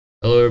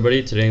Hello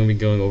everybody, today I'm going to be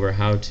going over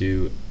how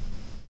to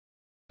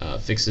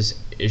fix this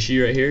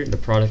issue right here, the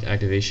product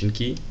activation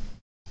key.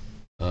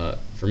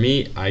 For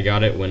me, I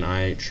got it when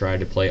I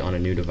tried to play on a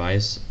new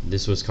device.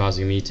 This was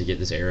causing me to get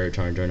this error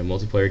trying to join a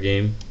multiplayer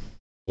game,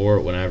 or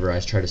whenever I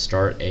try to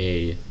start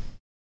a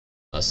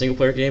single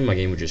player game, my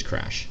game would just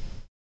crash.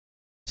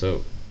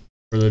 So,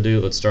 further ado,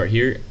 let's start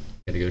here.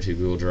 I'm going to go to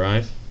Google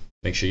Drive,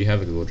 make sure you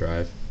have a Google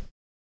Drive,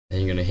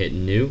 and you're going to hit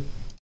New,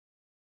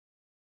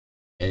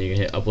 and you're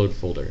going to hit Upload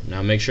Folder.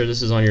 Now make sure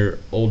this is on your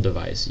old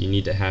device. You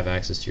need to have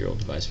access to your old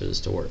device for this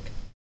to work.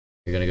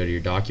 You're going to go to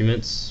your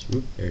Documents,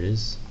 there it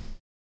is,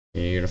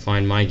 and you're going to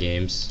find My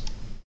Games,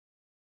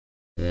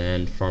 and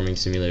then Farming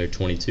Simulator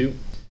 22, and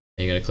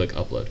you're going to click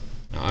Upload.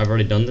 Now I've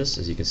already done this.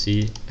 As you can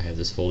see, I have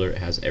this folder. It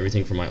has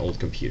everything from my old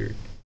computer.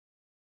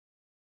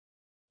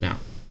 Now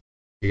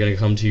you're going to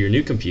come to your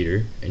new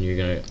computer, and you're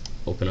going to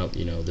open up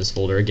this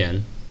folder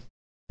again,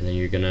 and then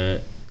you're going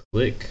to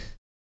click,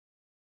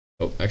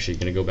 actually you're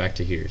going to go back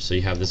to here. So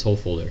you have this whole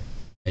folder,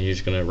 and you're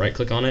just going to right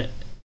click on it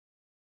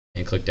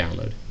and click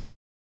download.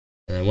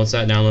 And then once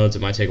that downloads,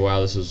 it might take a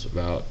while. This was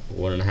about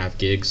 1.5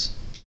 gigs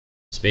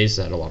space.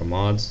 That had a lot of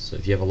mods. So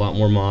if you have a lot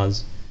more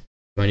mods,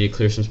 you might need to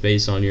clear some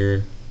space on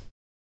your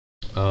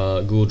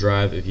Google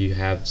Drive if you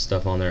have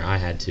stuff on there. I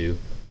had to.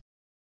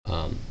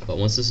 But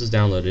once this is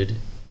downloaded,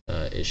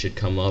 it should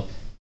come up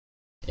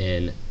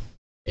in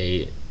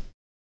a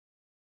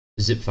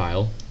zip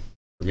file.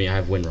 For me, I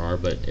have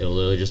WinRAR, but it'll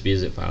literally just be a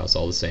zip file. It's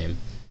all the same.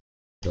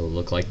 It'll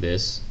look like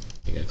this.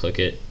 You're going to click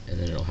it, and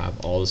then it'll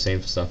have all the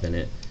same stuff in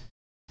it.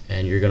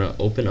 And you're going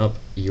to open up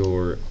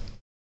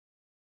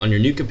on your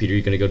new computer,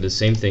 you're going to go to the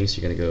same thing.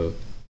 So you're going to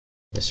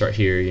go, start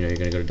here, you're going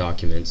to go to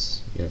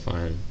Documents. You're going to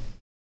find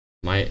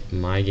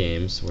My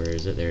Games. Where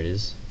is it? There it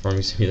is.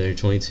 Farming Simulator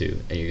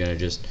 22. And you're going to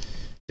just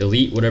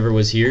delete whatever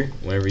was here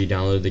whenever you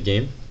downloaded the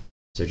game.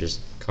 So just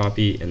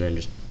copy, and then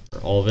just for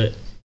all of it,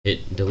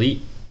 hit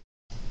delete.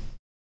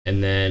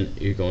 And then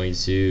you're going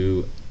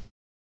to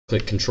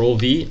click Control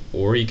V,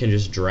 or you can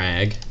just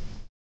drag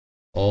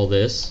all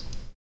this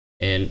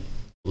and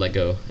let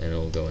go, and it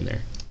will go in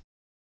there.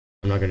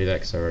 I'm not going to do that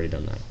because I've already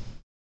done that.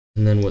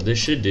 And then what this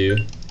should do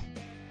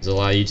is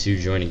allow you to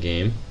join a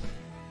game.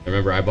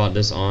 Remember, I bought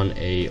this on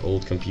a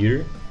old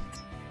computer,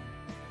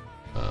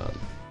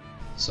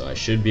 so I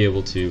should be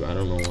able to, I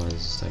don't know why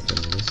this is typed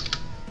in this.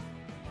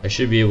 I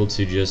should be able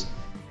to just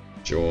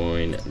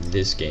join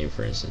this game,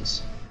 for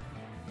instance.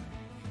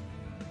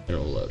 And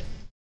it'll load.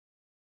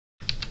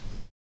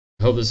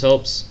 I hope this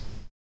helps.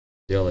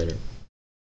 See y'all later.